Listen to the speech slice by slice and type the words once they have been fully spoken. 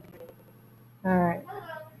All right.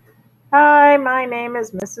 Hi, my name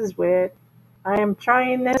is Mrs. Witt. I am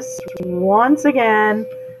trying this once again,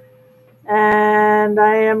 and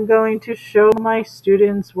I am going to show my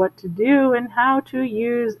students what to do and how to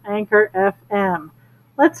use Anchor FM.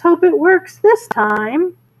 Let's hope it works this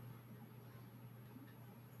time.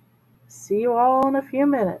 See you all in a few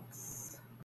minutes.